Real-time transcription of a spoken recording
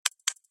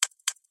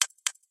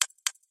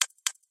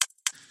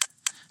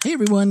Hey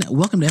everyone,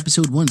 welcome to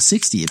episode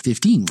 160 of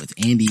 15 with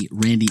Andy,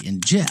 Randy,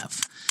 and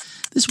Jeff.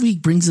 This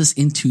week brings us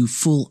into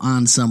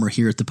full-on summer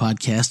here at the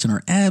podcast and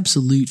our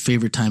absolute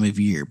favorite time of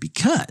year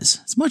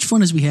because as much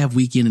fun as we have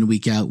week in and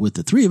week out with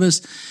the three of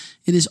us,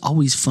 it is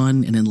always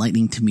fun and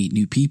enlightening to meet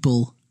new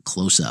people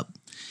close up,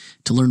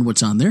 to learn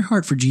what's on their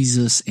heart for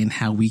Jesus and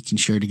how we can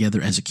share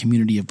together as a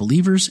community of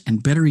believers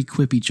and better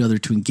equip each other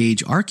to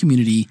engage our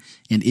community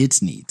and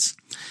its needs.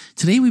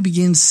 Today we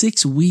begin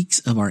 6 weeks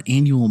of our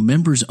annual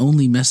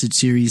members-only message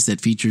series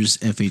that features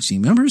FHC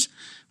members,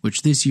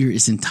 which this year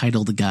is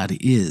entitled God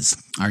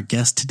Is. Our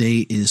guest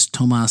today is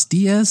Tomas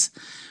Diaz,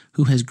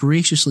 who has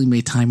graciously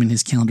made time in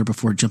his calendar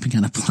before jumping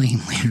on a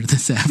plane later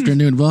this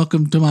afternoon.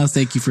 Welcome, Tomas.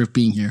 Thank you for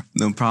being here.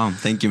 No problem.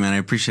 Thank you, man. I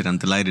appreciate it. I'm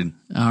delighted.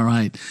 All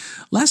right.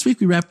 Last week,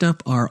 we wrapped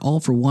up our All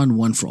for One,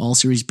 One for All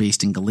series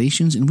based in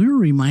Galatians, and we were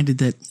reminded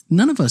that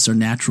none of us are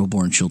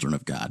natural-born children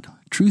of God.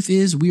 Truth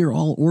is, we are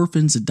all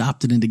orphans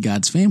adopted into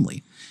God's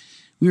family.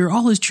 We are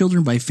all his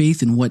children by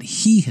faith in what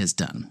he has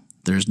done.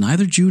 There is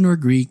neither Jew nor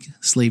Greek,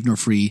 slave nor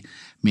free,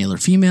 male or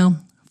female,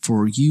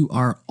 for you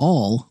are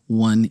all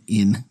one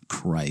in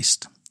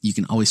Christ. You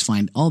can always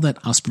find all that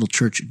at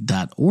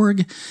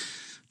hospitalchurch.org,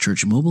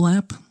 church mobile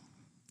app,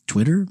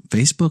 Twitter,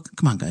 Facebook.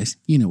 Come on, guys.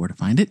 You know where to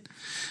find it.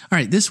 All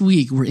right, this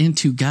week we're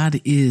into God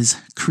is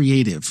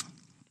Creative.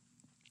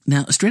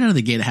 Now, straight out of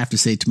the gate, I have to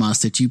say,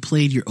 Tomas, that you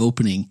played your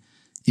opening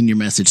in your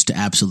message to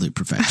absolute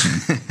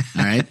perfection.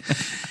 All right.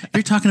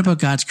 You're talking about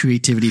God's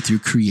creativity through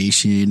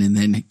creation, and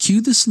then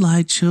cue the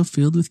slideshow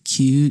filled with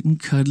cute and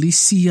cuddly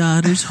sea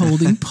otters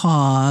holding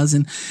paws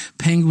and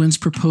penguins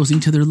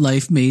proposing to their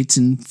life mates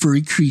and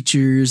furry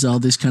creatures, all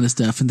this kind of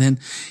stuff. And then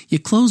you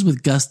close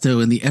with gusto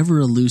and the ever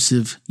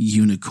elusive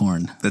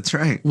unicorn. That's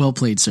right. Well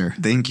played, sir.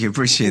 Thank you.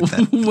 Appreciate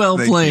that. Well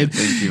played.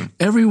 Thank you.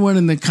 Everyone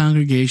in the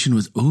congregation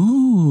was,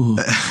 ooh,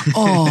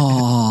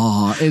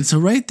 oh. And so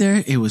right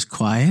there, it was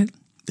quiet.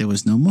 There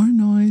was no more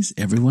noise.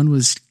 Everyone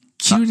was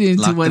cued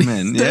into what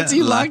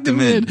he locked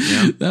them in.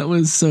 Yeah. That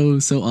was so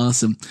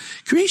awesome.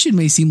 Creation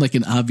may seem like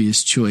an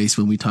obvious choice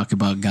when we talk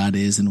about God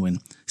is and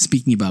when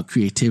speaking about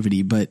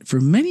creativity, but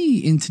for many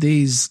in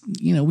today's,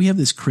 we have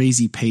this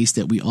crazy pace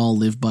that we all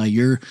live by.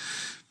 You're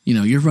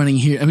running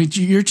here. I mean,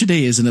 your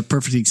today isn't a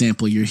perfect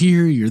example. You're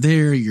here, you're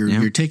there,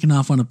 you're taking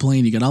off on a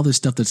plane. You got all this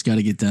stuff that's got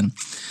to get done.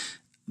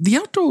 The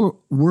outdoor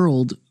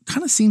world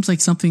kind of seems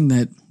like something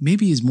that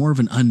maybe is more of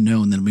an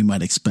unknown than we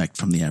might expect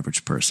from the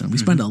average person. We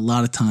spend a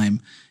lot of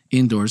time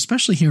indoors,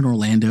 especially here in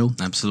Orlando.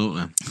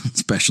 Absolutely.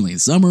 Especially in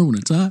summer when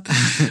it's hot.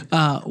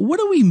 What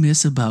do we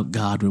miss about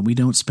God when we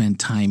don't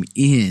spend time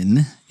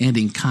in and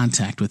in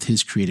contact with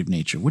his creative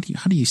nature?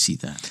 How do you see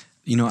that?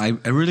 I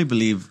really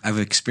believe I've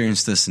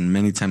experienced this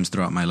many times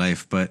throughout my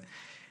life, but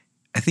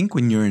I think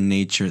when you're in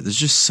nature, there's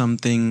just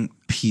something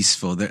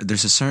peaceful.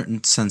 There's a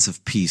certain sense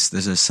of peace.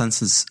 There's a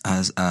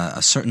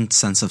certain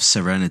sense of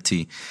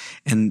serenity.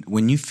 And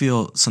when you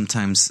feel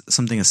sometimes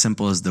something as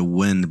simple as the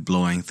wind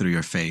blowing through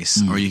your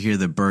face, or you hear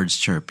the birds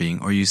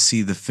chirping, or you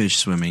see the fish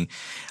swimming,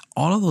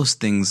 all of those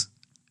things,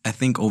 I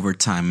think over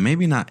time,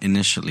 maybe not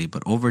initially,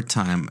 but over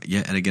time,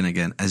 yet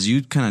again, as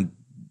you kind of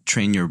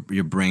train your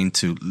brain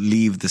to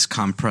leave this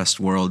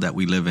compressed world that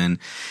we live in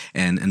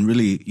and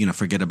really,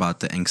 forget about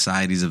the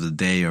anxieties of the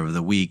day or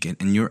the week.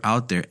 And you're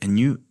out there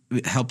and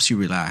it helps you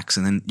relax.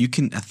 And then you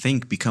can, I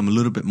think, become a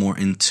little bit more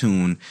in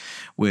tune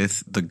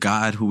with the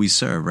God who we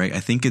serve, right? I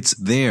think it's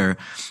there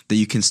that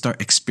you can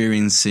start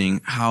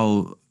experiencing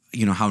how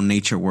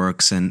nature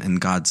works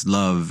and God's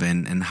love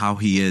and how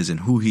he is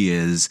and who he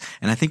is.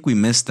 And I think we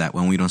miss that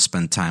when we don't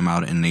spend time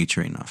out in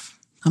nature enough.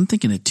 I'm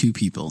thinking of two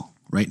people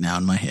right now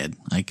in my head.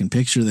 I can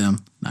picture them,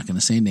 not going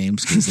to say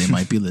names because they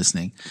might be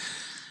listening,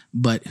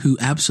 but who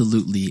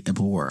absolutely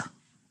abhor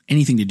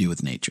anything to do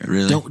with nature.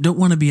 Really? Don't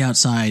want to be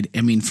outside.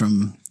 I mean,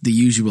 from the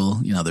usual,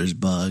 there's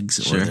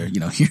bugs or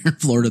here in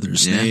Florida,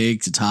 there's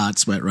snakes, it's hot,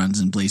 sweat runs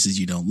in places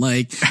you don't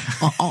like,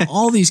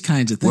 all these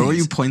kinds of things. Where were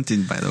you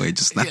pointing, by the way,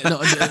 just now?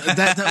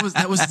 That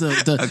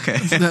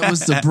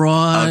was the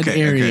broad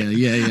area. Okay.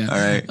 Yeah. All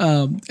right.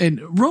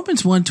 And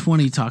Romans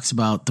 1:20 talks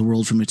about the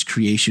world from its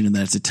creation and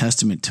that it's a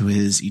testament to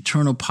his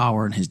eternal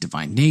power and his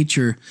divine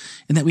nature,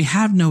 and that we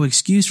have no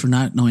excuse for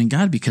not knowing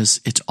God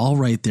because it's all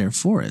right there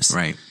for us.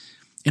 Right.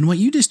 And what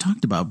you just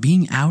talked about,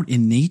 being out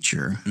in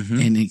nature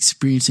and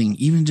experiencing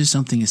even just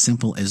something as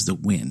simple as the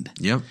wind.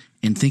 Yep.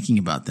 And thinking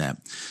about that.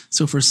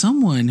 So for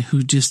someone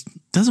who just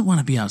doesn't want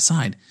to be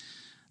outside,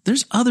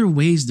 there's other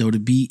ways, though, to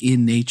be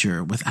in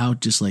nature without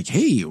just like,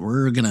 hey,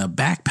 we're going to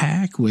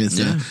backpack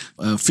with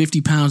 50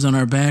 pounds on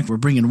our back. We're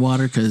bringing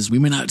water because we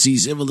may not see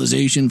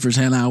civilization for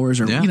 10 hours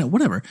or,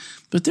 whatever.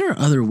 But there are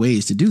other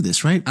ways to do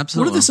this, right?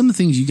 Absolutely. What are some of the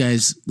things you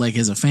guys like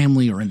as a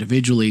family or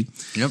individually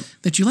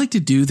that you like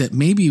to do that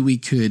maybe we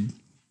could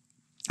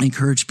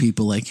encourage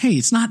people like, hey,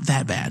 it's not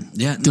that bad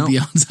to be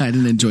outside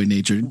and enjoy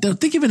nature.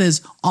 Think of it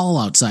as all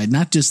outside,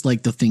 not just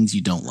like the things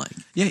you don't like.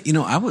 Yeah,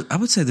 I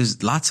would say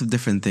there's lots of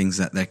different things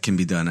that can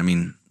be done. I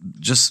mean,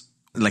 just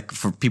like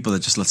for people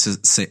that just, let's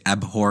just say,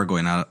 abhor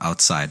going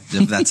outside,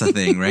 if that's a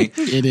thing, right?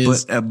 It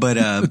is.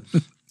 But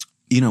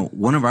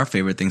One of our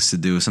favorite things to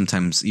do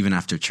sometimes, even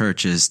after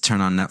church, is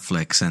turn on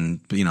Netflix and,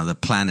 the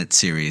Planet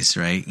series,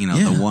 right?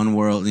 The One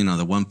World,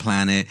 the One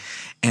Planet.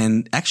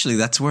 And actually,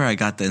 that's where I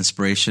got the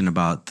inspiration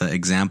about the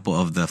example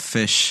of the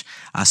fish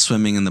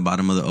swimming in the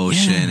bottom of the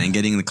ocean and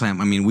getting the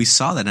clam. I mean, we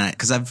saw that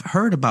because I've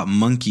heard about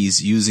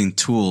monkeys using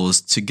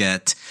tools to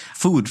get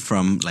food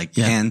from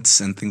ants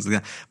and things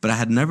like that. But I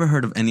had never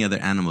heard of any other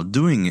animal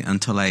doing it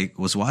until I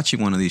was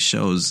watching one of these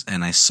shows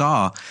and I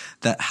saw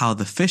that how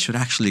the fish would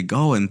actually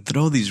go and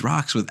throw these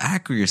rocks with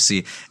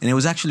accuracy. And it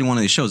was actually one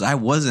of these shows. I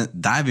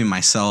wasn't diving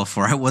myself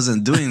or I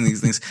wasn't doing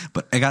these things,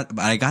 but I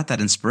got that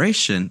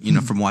inspiration,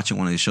 from watching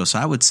one of these shows. So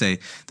I would say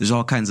there's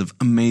all kinds of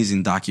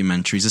amazing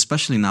documentaries,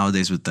 especially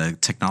nowadays with the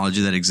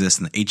technology that exists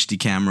and the HD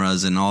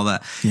cameras and all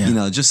that.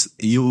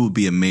 You will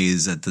be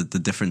amazed at the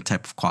different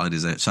type of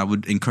qualities. So I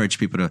would encourage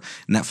people to,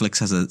 Netflix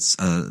has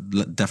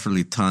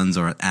definitely tons,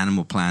 or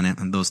Animal Planet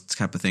and those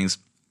type of things.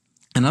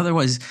 And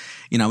otherwise,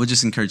 I would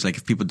just encourage,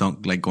 if people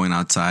don't like going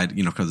outside,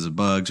 because of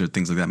bugs or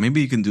things like that, maybe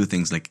you can do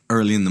things like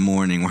early in the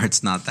morning where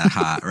it's not that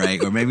hot,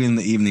 right? Or maybe in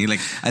the evening.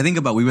 I think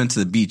about, we went to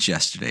the beach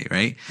yesterday,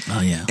 right?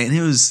 Oh, yeah. And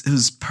it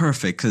was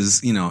perfect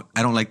because,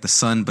 I don't like the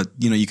sun, but,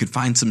 you could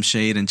find some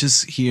shade and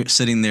just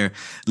sitting there,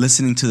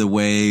 listening to the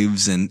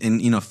waves and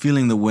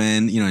feeling the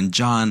wind, and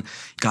John,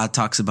 God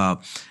talks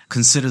about,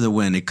 consider the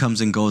wind. It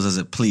comes and goes as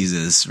it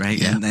pleases, right?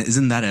 Yeah. And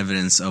isn't that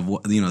evidence of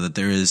what, that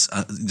there is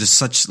just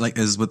such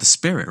as with the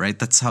Spirit, right?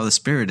 That's how the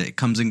Spirit, it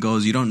comes and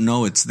goes. You don't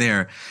know it's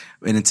there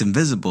and it's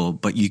invisible,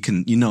 but you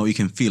can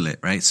feel it,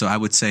 right? So I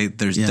would say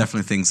there's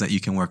definitely things that you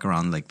can work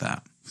around like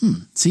that.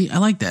 See, I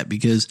like that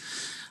because,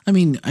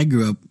 I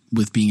grew up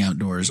with being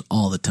outdoors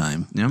all the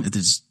time. Yep.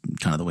 It's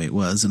kind of the way it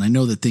was. And I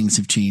know that things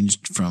have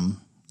changed from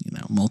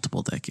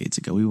multiple decades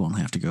ago. We won't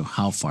have to go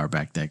how far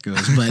back that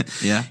goes. But,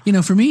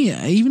 for me,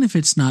 even if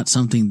it's not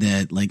something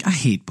that I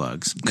hate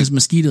bugs because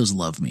mosquitoes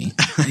love me,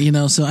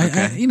 so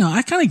okay.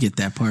 I kind of get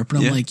that part,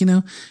 but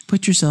I'm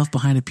put yourself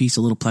behind a piece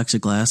of little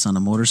plexiglass on a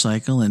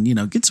motorcycle and,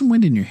 get some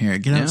wind in your hair,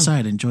 get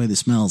outside, enjoy the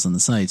smells and the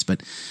sights.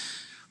 But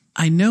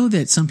I know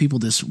that some people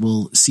just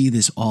will see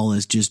this all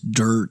as just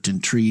dirt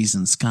and trees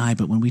and sky.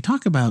 But when we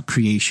talk about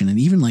creation, and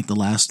even the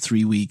last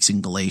 3 weeks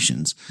in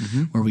Galatians,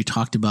 where we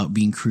talked about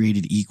being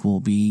created equal,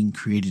 being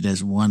created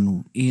as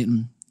one,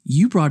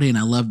 you brought in,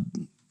 I love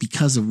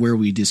because of where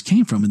we just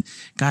came from, and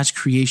God's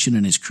creation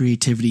and his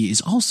creativity is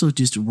also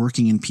just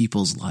working in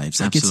people's lives.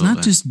 It's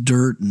not just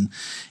dirt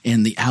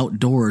and the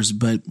outdoors,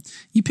 but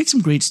you pick some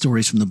great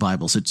stories from the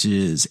Bible, such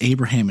as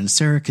Abraham and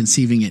Sarah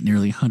conceiving at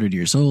nearly 100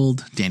 years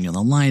old, Daniel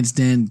in the lion's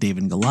den,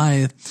 David and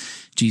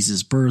Goliath,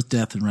 Jesus' birth,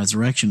 death, and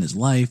resurrection, his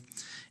life,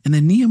 and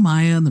then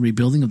Nehemiah and the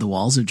rebuilding of the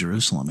walls of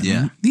Jerusalem.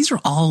 And these are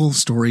all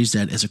stories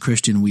that as a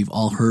Christian, we've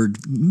all heard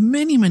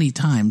many, many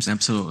times.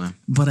 Absolutely.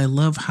 But I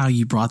love how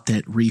you brought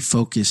that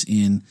refocus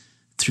in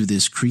through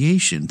this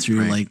creation,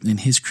 through in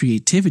his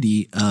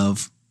creativity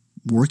of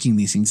working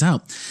these things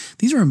out.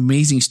 These are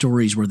amazing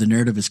stories where the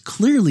narrative is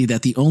clearly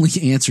that the only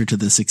answer to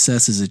the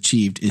success is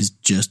achieved is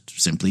just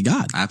simply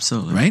God.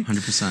 Absolutely. Right?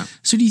 100%.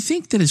 So do you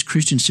think that as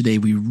Christians today,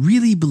 we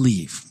really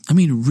believe,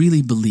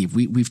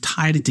 we've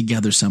tied it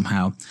together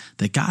somehow,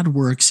 that God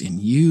works in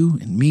you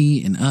and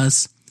me and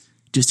us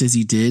just as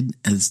he did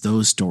as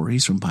those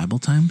stories from Bible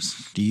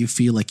times? Do you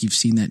feel like you've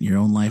seen that in your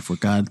own life where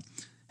God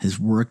has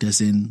worked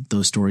as in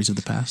those stories of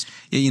the past?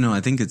 Yeah,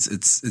 I think it's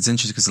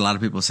interesting because a lot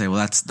of people say,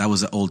 well, that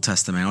was the Old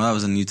Testament, or that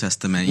was a New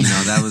Testament.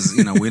 That was,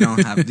 we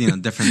don't have,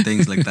 different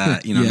things like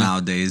that,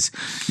 nowadays.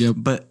 Yep.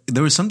 But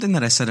there was something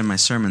that I said in my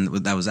sermon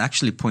that was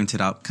actually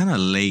pointed out kind of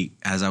late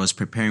as I was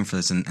preparing for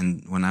this.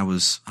 And when I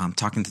was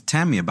talking to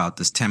Tammy about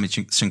this, Tammy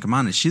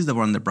Chinkamani, she's the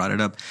one that brought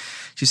it up.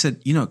 She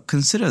said,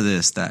 consider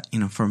this, that,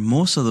 for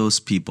most of those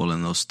people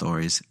in those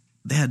stories,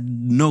 they had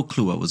no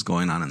clue what was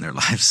going on in their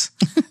lives.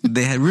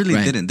 They had really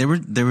didn't. They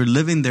were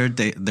living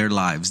their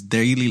lives,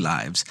 daily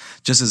lives,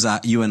 just as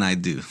you and I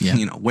do.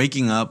 Yeah.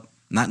 Waking up,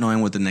 not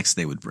knowing what the next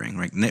day would bring,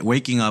 right?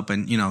 Waking up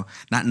and,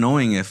 not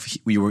knowing if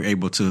we were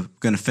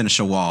going to finish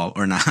a wall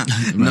or not.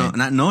 No,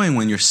 not knowing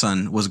when your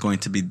son was going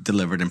to be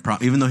delivered and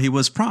even though he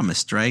was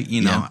promised, right?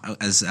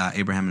 As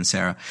Abraham and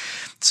Sarah.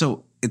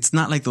 So it's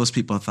not like those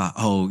people thought,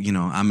 oh,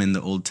 I'm in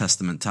the Old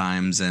Testament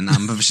times and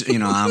I'm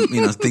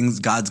things,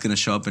 God's going to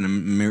show up in a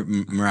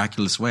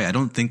miraculous way. I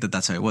don't think that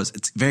that's how it was.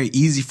 It's very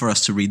easy for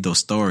us to read those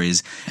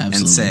stories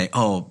and say,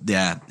 oh,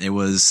 yeah, it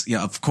was,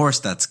 of course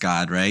that's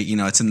God, right?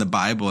 It's in the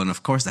Bible and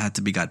of course that had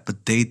to be God,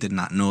 but they did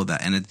not know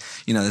that. And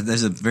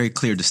there's a very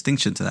clear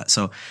distinction to that.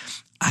 So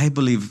I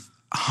believe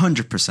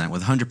 100%,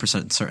 with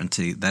 100%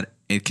 certainty that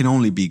it can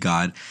only be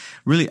God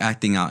really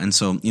acting out. And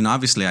so,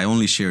 obviously I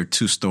only shared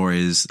 2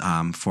 stories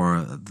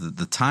for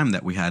the time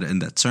that we had in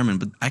that sermon,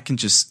 but I can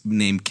just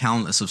name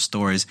countless of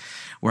stories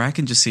where I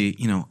can just say,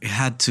 it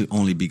had to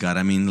only be God.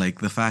 I mean, like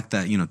the fact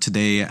that,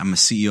 today I'm a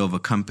CEO of a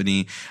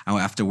company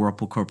after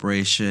Whirlpool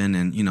Corporation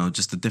and,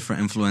 just the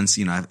different influence,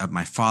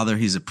 my father,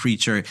 he's a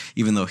preacher,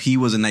 even though he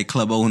was a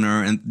nightclub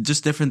owner and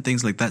just different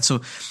things like that.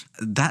 So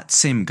that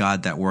same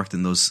God that worked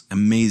in those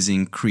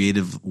amazing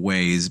creative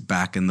ways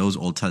back in those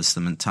Old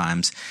Testament times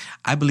times,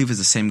 I believe is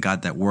the same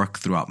God that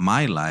worked throughout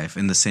my life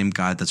and the same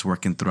God that's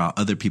working throughout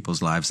other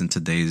people's lives in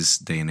today's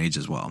day and age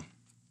as well.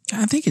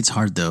 I think it's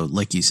hard, though.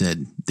 Like you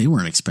said, they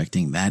weren't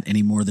expecting that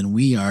any more than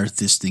we are.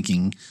 Just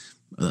thinking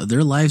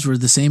their lives were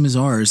the same as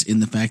ours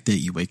in the fact that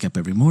you wake up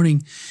every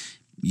morning,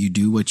 you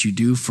do what you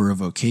do for a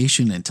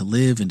vocation and to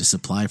live and to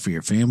supply for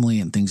your family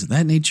and things of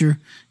that nature.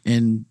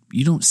 And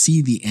you don't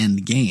see the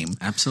end game.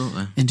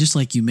 Absolutely. And just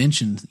like you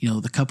mentioned,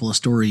 the couple of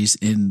stories,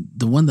 and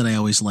the one that I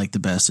always like the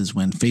best is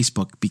when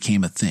Facebook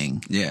became a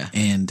thing. Yeah.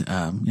 And,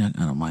 I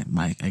don't know,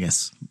 I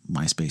guess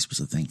MySpace was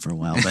a thing for a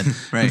while, but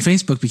right. when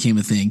Facebook became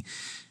a thing,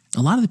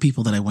 a lot of the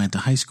people that I went to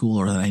high school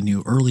or that I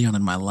knew early on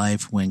in my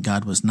life when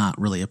God was not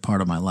really a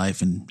part of my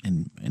life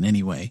in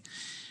any way.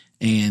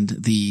 And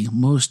the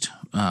most,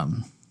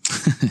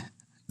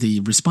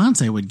 the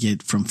response I would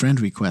get from friend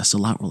requests a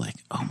lot were like,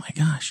 "Oh my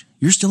gosh,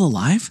 you're still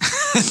alive?"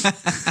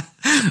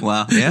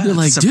 Wow. Yeah. They're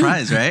like,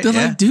 surprise, dude, right? They're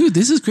like, dude,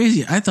 this is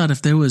crazy. I thought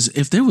if there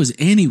was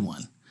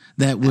anyone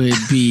that would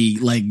be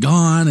like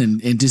gone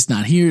and just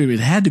not here, it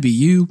had to be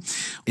you.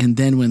 And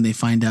then when they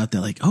find out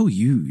that like, oh,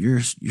 you're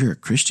a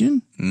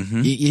Christian,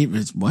 it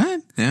was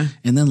what? Yeah.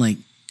 And then like,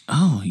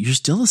 oh, you're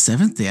still a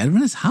Seventh-day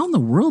Adventist? How in the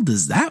world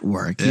does that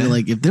work? Yeah.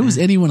 Like if there was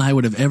anyone I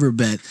would have ever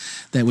bet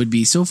that would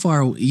be so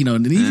far, and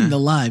even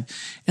alive.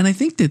 And I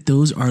think that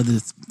those are the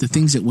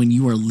things that when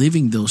you are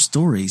living those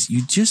stories,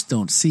 you just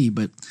don't see.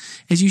 But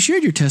as you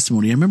shared your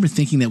testimony, I remember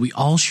thinking that we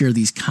all share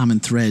these common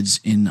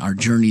threads in our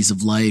journeys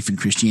of life and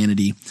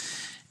Christianity.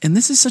 And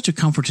this is such a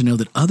comfort to know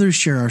that others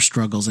share our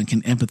struggles and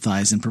can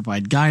empathize and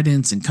provide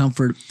guidance and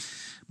comfort.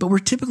 But we're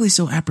typically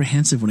so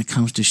apprehensive when it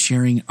comes to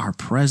sharing our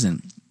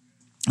present.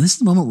 This is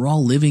the moment we're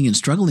all living and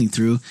struggling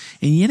through,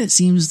 and yet it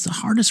seems the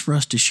hardest for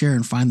us to share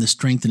and find the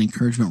strength and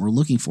encouragement we're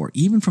looking for,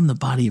 even from the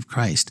body of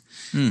Christ.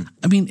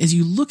 I mean, as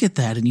you look at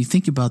that and you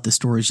think about the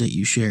stories that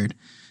you shared,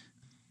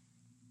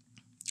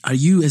 are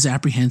you as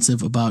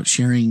apprehensive about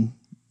sharing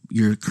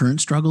your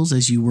current struggles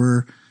as you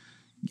were?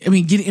 I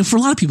mean, for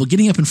a lot of people,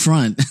 getting up in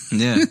front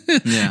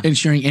and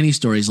sharing any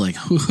stories like,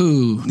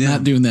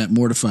 not doing that,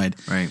 mortified.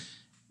 Right.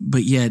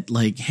 But yet,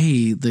 like,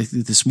 hey,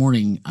 this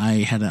morning I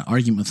had an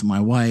argument with my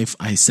wife.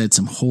 I said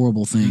some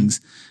horrible things,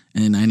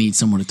 and I need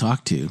someone to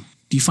talk to.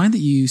 Do you find that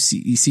you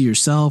see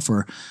yourself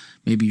or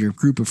maybe your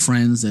group of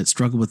friends that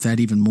struggle with that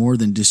even more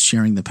than just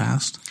sharing the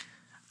past?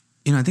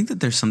 I think that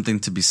there's something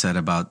to be said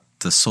about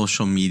the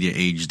social media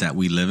age that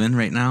we live in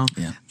right now.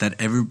 Yeah. That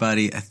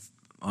everybody,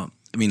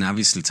 I mean,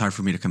 obviously it's hard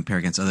for me to compare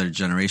against other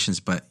generations,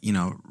 but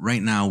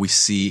right now we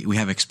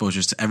have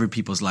exposures to every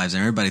people's lives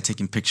and everybody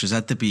taking pictures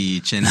at the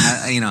beach and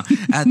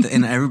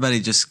and everybody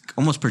just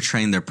almost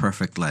portraying their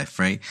perfect life,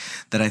 right?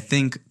 That I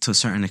think to a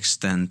certain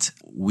extent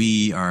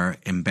we are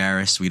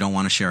embarrassed. We don't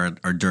want to share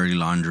our dirty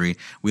laundry.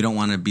 We don't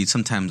want to be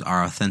sometimes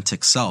our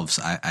authentic selves.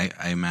 I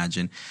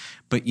imagine.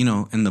 But,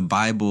 in the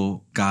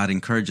Bible, God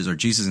encourages, or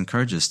Jesus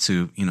encourages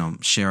to,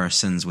 share our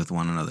sins with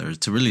one another,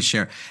 to really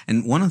share.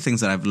 And one of the things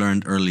that I've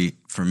learned early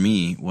for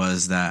me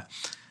was that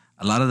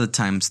a lot of the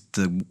times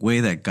the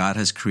way that God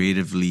has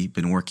creatively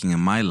been working in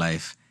my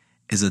life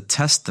is a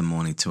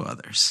testimony to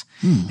others.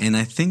 And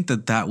I think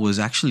that was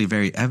actually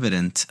very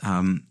evident.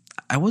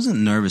 I wasn't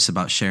nervous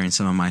about sharing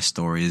some of my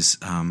stories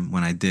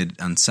when I did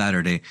on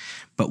Saturday.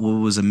 But what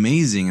was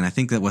amazing, and I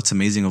think that what's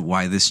amazing of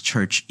why this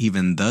church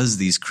even does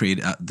these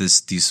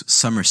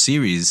summer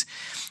series,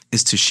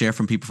 is to share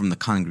from people from the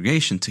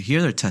congregation, to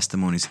hear their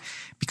testimonies.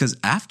 Because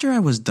after I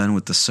was done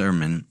with the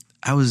sermon,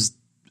 I was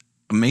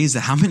amazed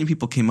at how many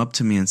people came up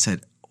to me and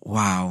said,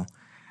 "Wow,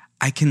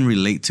 I can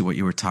relate to what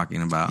you were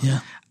talking about." Yeah.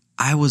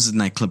 I was a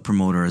nightclub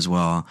promoter as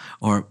well,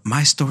 or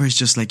my story is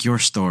just like your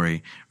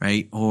story,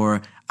 right?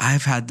 Or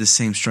I've had the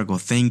same struggle.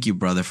 Thank you,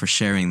 brother, for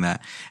sharing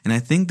that. And I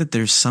think that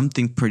there's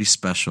something pretty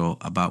special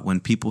about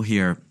when people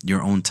hear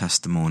your own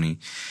testimony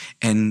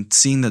and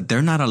seeing that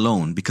they're not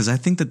alone, because I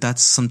think that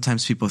that's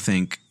sometimes people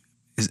think,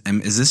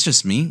 is this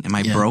just me? Am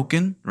I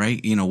broken?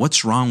 Right?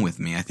 What's wrong with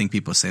me? I think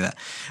people say that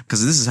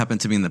because this has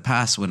happened to me in the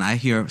past. When I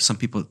hear some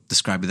people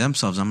describe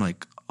themselves, I'm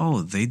like,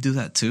 oh, they do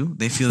that too?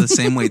 They feel the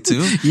same way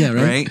too? Yeah,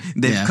 right?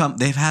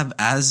 They've had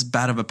as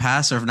bad of a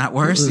past, or if not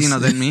worse,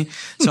 than me.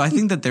 So I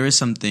think that there is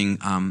something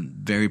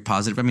very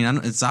positive. I mean,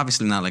 it's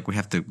obviously not like we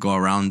have to go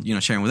around,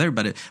 sharing with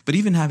everybody, but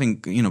even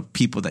having,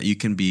 people that you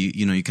can be,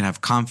 you can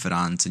have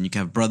confidants and you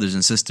can have brothers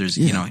and sisters,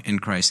 in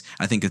Christ.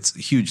 I think it's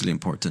hugely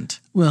important.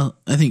 Well,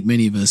 I think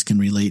many of us can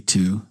relate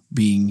to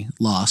being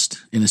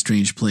lost in a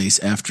strange place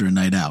after a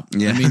night out.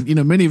 Yeah. I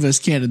mean, many of us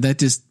can, and that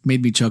just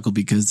made me chuckle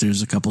because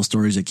there's a couple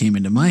stories that came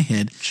into my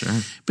head. Sure.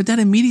 But that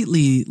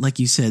immediately, like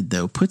you said,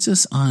 though, puts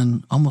us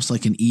on almost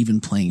like an even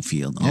playing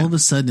field. All of a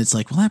sudden, it's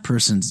like, well, that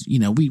person's,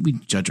 we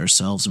judge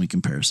ourselves and we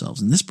compare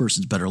ourselves, and this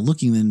person's better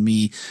looking than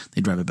me.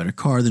 They drive a better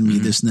car than me,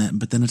 this and that.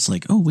 But then it's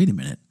like, oh, wait a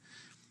minute.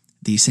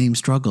 These same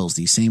struggles,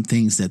 these same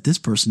things that this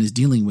person is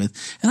dealing with.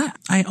 And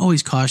I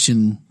always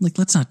caution, like,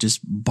 let's not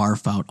just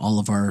barf out all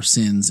of our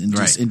sins and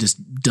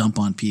just dump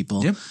on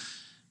people. Yep.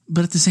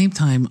 But at the same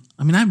time,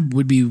 I mean, I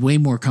would be way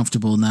more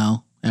comfortable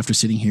now after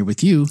sitting here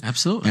with you.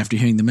 Absolutely. After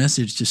hearing the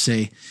message to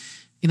say,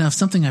 if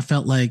something I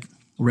felt like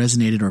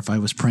resonated, or if I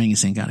was praying and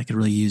saying, God, I could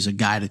really use a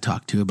guy to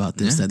talk to about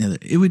this, that, and the other,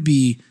 it would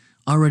be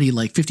already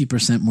like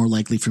 50% more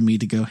likely for me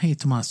to go, hey,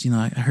 Tomas,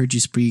 I heard you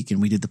speak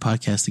and we did the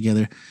podcast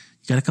together.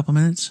 You got a couple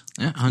minutes?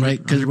 Yeah, 100%.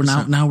 Right?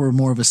 Because now we're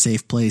more of a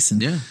safe place.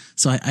 And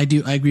so I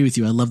agree with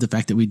you. I love the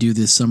fact that we do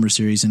this summer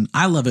series, and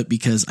I love it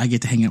because I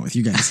get to hang out with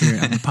you guys here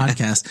on the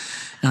podcast,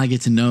 and I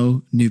get to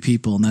know new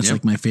people. And that's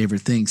like my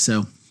favorite thing.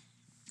 So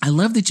I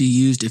love that you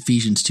used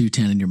Ephesians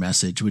 2:10 in your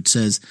message, which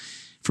says,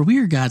 for we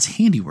are God's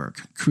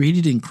handiwork,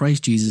 created in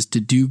Christ Jesus to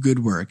do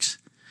good works,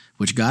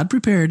 which God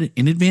prepared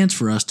in advance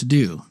for us to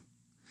do.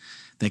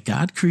 That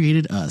God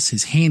created us,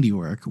 his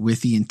handiwork,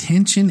 with the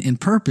intention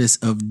and purpose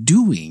of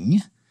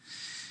doing.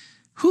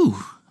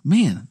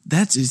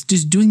 That's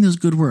just doing those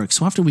good works.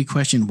 So often we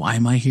question, why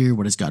am I here?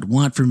 What does God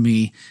want from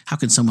me? How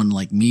can someone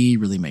like me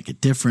really make a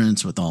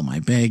difference with all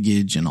my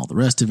baggage and all the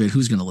rest of it?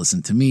 Who's going to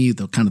listen to me?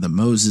 The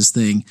Moses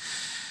thing.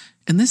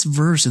 And this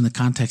verse in the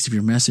context of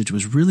your message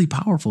was really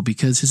powerful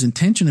because his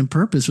intention and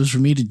purpose was for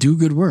me to do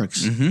good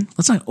works.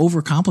 Let's not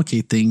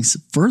overcomplicate things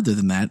further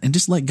than that and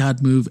just let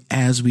God move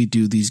as we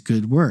do these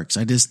good works.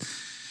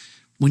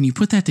 When you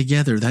put that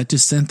together, that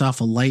just sent off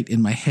a light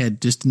in my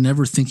head, just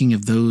never thinking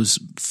of those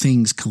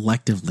things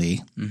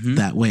collectively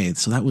that way.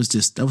 So that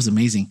was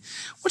amazing.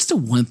 What's the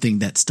one thing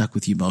that stuck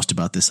with you most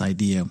about this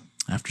idea?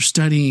 After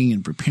studying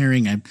and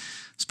preparing, I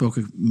spoke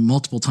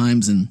multiple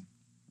times, and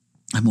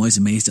I'm always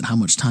amazed at how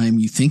much time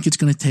you think it's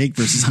going to take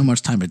versus how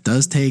much time it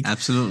does take.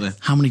 Absolutely.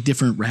 How many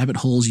different rabbit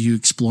holes you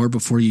explore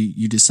before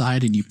you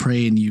decide, and you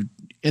pray, and you,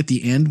 at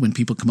the end, when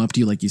people come up to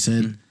you, like you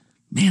said,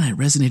 man, I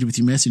resonated with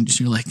your message. And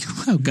you're like,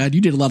 wow, God,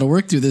 you did a lot of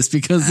work through this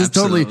because this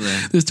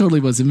totally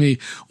wasn't me.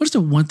 What's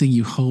the one thing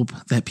you hope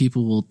that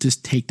people will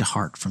just take to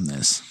heart from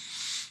this?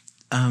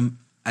 I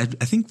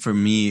think for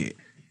me,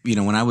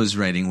 when I was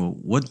writing,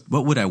 what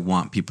would I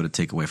want people to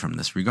take away from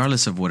this,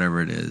 regardless of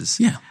whatever it is?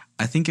 Yeah.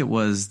 I think it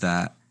was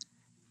that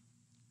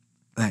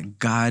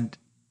God,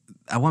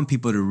 I want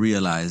people to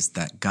realize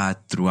that God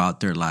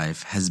throughout their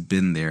life has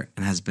been there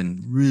and has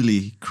been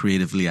really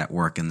creatively at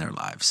work in their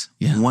lives.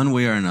 One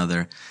way or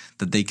another,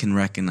 that they can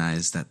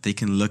recognize, that they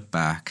can look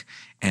back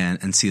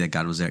and see that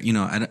God was there.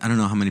 I don't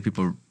know how many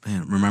people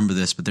remember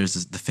this, but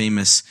there's the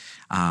famous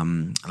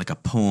like a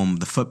poem,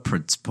 the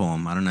Footprints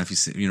poem. I don't know if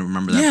you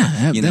remember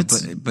that. Yeah,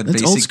 but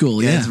that's old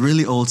school. Yeah, it's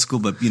really old school.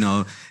 But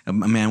a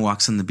man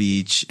walks on the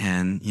beach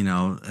and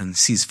and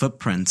sees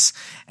footprints,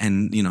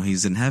 and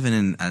he's in heaven,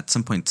 and at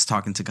some point is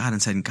talking to God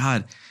and saying,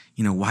 God,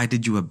 why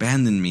did you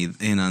abandon me?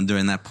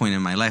 During that point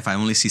in my life, I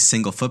only see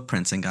single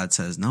footprints, and God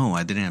says, no,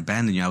 I didn't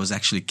abandon you. I was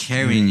actually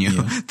carrying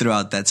you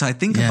throughout that. So I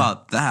think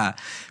about that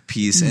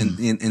piece,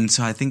 and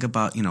so I think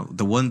about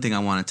the one thing I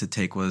wanted to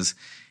take was,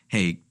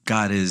 hey,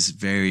 God is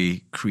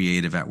very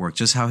creative at work.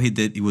 Just how he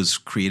was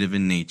creative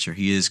in nature,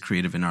 he is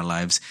creative in our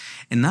lives,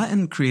 and not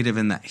in creative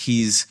in that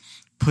he's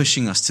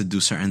pushing us to do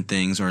certain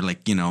things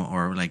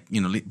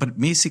but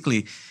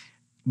basically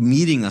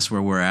meeting us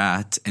where we're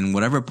at, and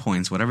whatever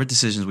points, whatever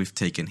decisions we've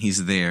taken,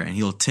 he's there, and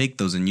he'll take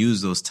those and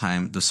use those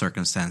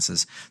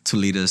circumstances to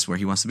lead us where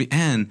he wants to be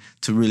and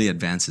to really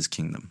advance his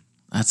kingdom.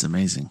 That's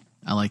amazing.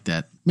 I like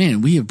that.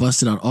 Man, we have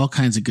busted out all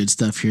kinds of good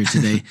stuff here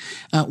today.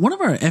 One of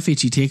our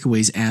FHE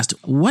takeaways asked,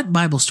 what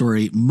Bible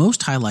story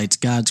most highlights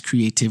God's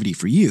creativity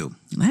for you?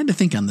 And I had to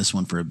think on this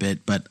one for a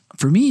bit, but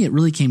for me, it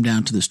really came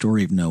down to the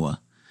story of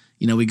Noah.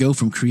 We go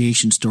from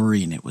creation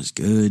story and it was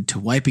good to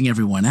wiping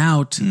everyone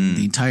out,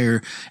 and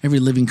every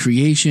living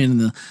creation,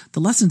 and the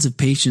lessons of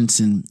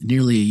patience in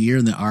nearly a year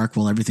in the ark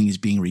while everything is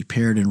being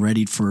repaired and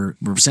readied we're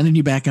sending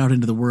you back out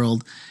into the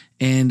world.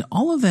 And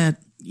all of that,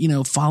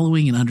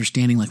 following and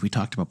understanding, like we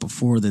talked about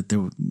before, that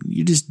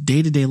you just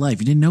day-to-day life,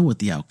 you didn't know what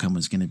the outcome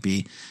was going to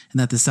be. And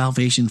that the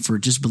salvation for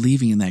just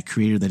believing in that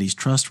creator, that he's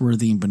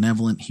trustworthy and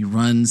benevolent, he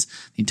runs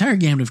the entire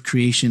gamut of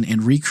creation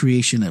and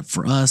recreation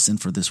for us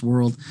and for this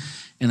world.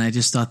 And I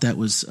just thought that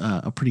was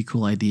a pretty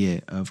cool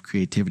idea of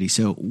creativity.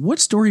 So what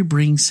story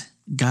brings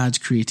God's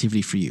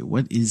creativity for you?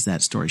 What is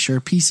that story? Share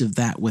a piece of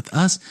that with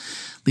us.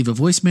 Leave a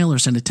voicemail or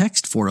send a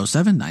text,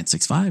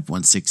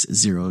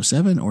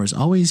 407-965-1607, or as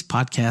always,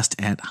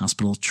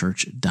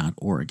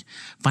 podcast@hospitalchurch.org.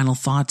 Final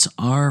thoughts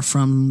are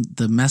from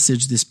the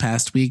message this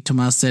past week.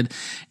 Tomas said,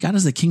 God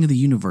is the king of the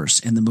universe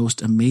and the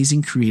most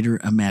amazing creator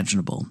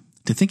imaginable.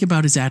 To think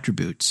about his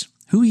attributes,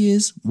 who he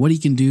is, what he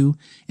can do,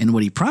 and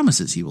what he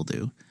promises he will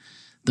do.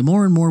 The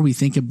more and more we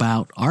think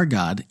about our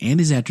God and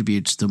his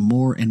attributes, the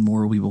more and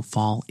more we will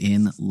fall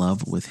in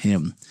love with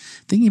him.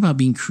 Thinking about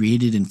being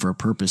created and for a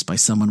purpose by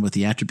someone with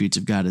the attributes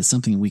of God is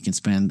something we can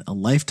spend a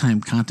lifetime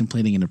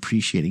contemplating and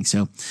appreciating.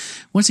 So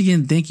once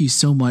again, thank you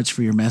so much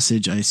for your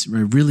message. I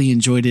really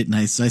enjoyed it. And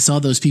I saw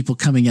those people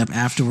coming up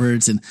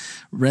afterwards and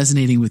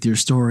resonating with your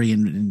story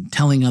and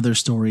telling other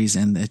stories.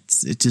 And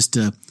it's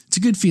a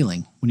good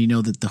feeling when you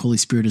know that the Holy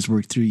Spirit has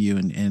worked through you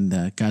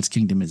and God's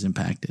kingdom is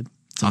impacted.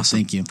 So awesome.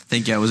 Thank you.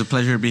 Thank you. It was a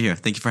pleasure to be here.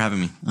 Thank you for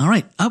having me. All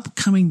right.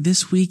 Upcoming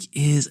this week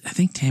is, I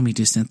think Tammy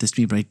just sent this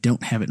to me, but I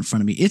don't have it in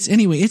front of me.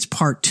 It's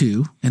part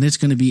 2, and it's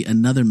going to be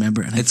another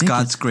member. And it's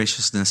God's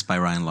Graciousness by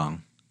Ryan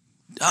Long.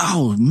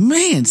 Oh,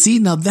 man. See,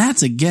 now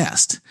that's a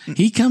guest.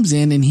 He comes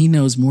in and he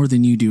knows more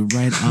than you do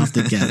right off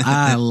the get.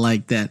 I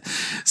like that.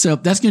 So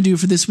that's going to do it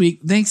for this week.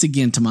 Thanks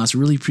again, Tomas.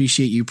 Really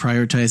appreciate you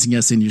prioritizing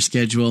us in your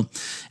schedule.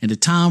 And to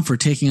Tom for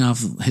taking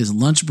off his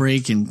lunch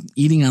break and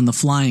eating on the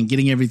fly and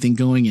getting everything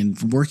going and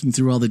working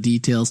through all the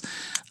details.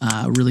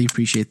 Really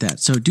appreciate that.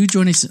 So do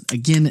join us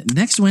again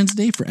next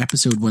Wednesday for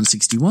episode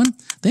 161.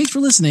 Thanks for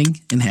listening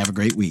and have a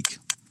great week.